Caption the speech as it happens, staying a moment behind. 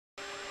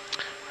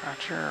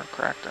Roger,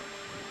 correct him.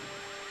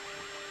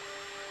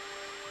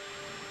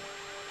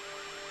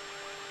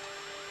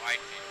 Wide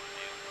field,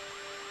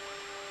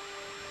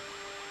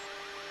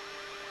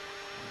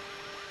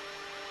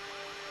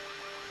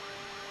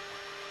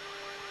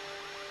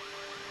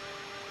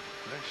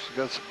 She's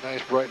got some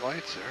nice bright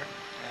lights there.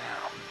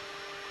 Yeah.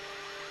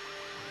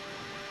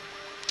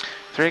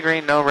 3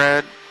 green, no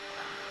red.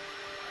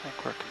 I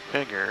think we're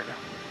configured.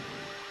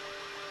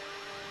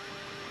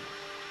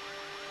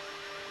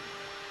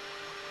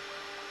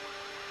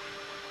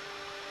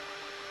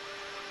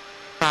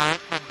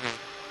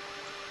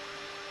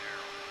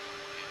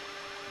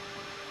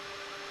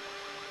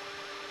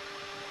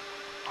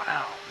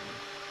 Wow.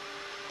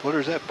 Boy,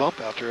 there's that bump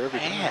out there every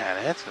time.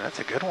 Man, that's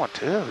a good one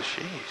too.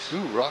 Jeez.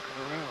 Ooh, rocking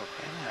around.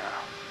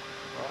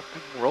 Yeah. Rock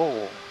and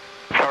roll.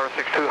 Tower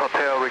 62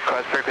 Hotel,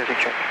 request frequency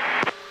check.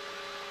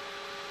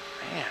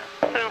 Man.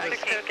 I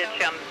can't get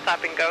you on the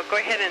stop and go. Go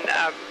ahead and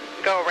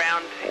go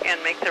around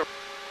and make the...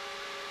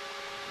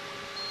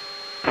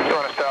 Do you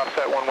want us to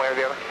offset one way or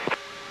the other?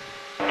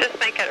 Just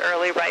make an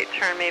early right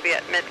turn, maybe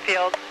at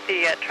midfield.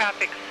 The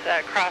traffic's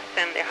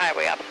crossing the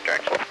highway opposite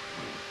direction.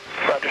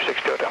 Roger,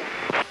 62 Hotel.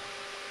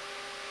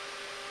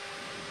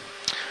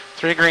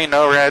 3 green,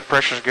 no red,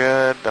 pressure's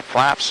good. The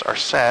flaps are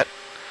set.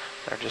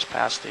 They're just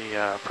past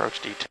the approach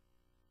detail.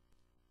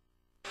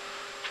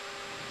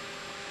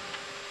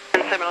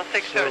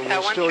 706 So Hotel,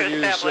 we'll once still you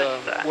use establish,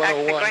 actually, go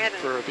 101 ahead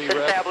for a and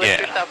VREP? establish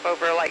Yeah. yourself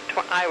over like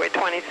Highway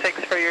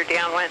 26 for your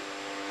downwind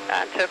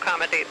to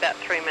accommodate that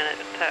 3-minute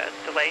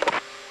delay.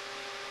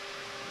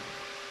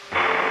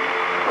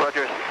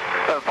 Roger,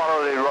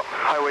 follow the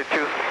Highway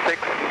 26.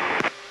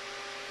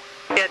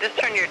 Yeah, just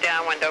turn your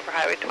downwind over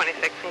Highway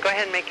 26 and go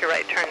ahead and make your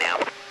right turn now.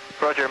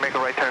 Roger, make a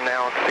right turn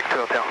now on 62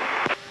 Hotel.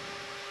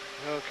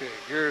 Okay,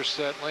 gears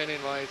set,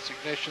 landing lights,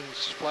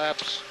 ignitions,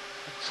 flaps,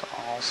 It's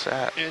all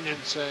set. engine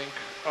sync,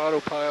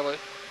 autopilot,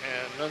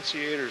 and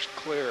annunciators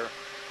clear.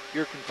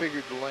 You're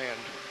configured to land,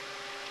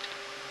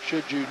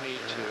 should you need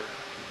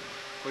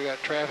to. We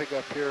got traffic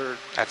up here.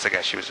 That's the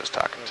guy she was just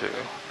talking to. Okay.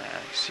 Yeah,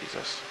 he sees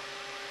us.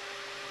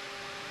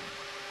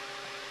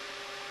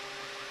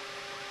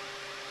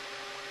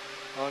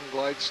 On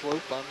glide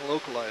slope on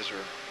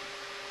localizer.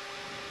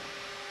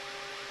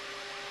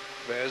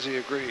 Vazzy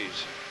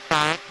agrees.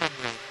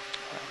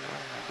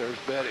 There's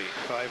Betty,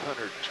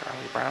 500. Charlie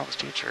Brown's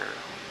teacher.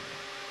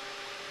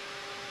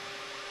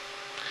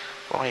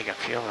 Boy, you can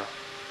feel the...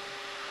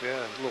 Yeah,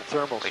 a little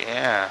thermal.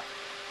 Yeah.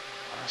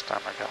 Last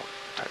time I got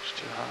touched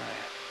too high.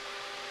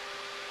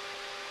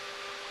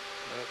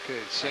 Okay,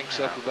 it sinks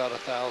up about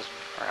 1,000.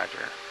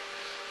 Roger.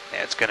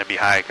 Yeah, it's going to be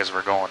high because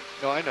we're going...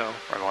 No, I know.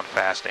 We're going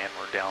fast and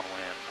we're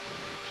downwind.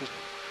 Just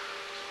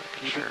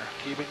Making sure.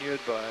 keeping you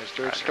advised.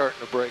 They're Roger. starting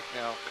to break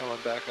now, coming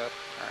back up.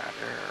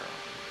 Roger.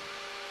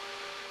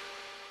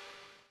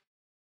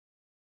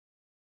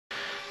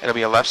 It'll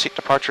be a left seat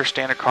departure,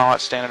 standard call out,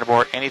 standard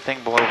abort.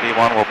 Anything below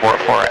V1 we'll abort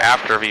for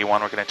after V1. We're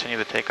going to continue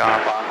the takeoff.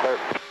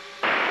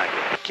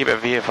 Keep it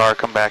VFR,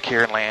 come back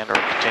here and land, or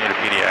continue to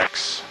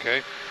PDX.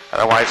 Okay.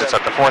 Otherwise, it's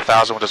up to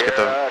 4,000. We'll just get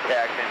the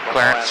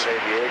clearance.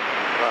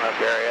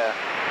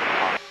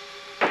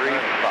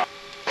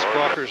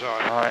 Squawker's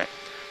on. All right.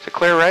 Is it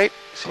clear right?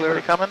 See Clear.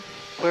 anybody coming?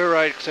 Clear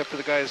right, except for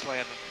the guys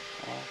landing.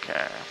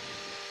 Okay.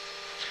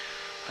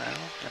 Well,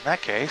 in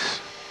that case,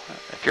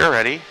 if you're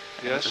ready,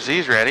 Yes. and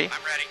Z's ready.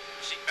 I'm ready.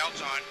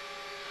 Seatbelts on.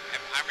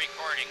 I'm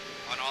recording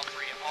on all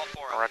four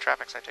of them. Aurora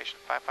traffic citation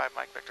 55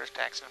 Mike Victor's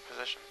taxi in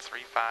position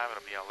 35.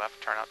 It'll be a left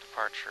turnout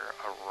departure,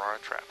 Aurora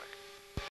traffic.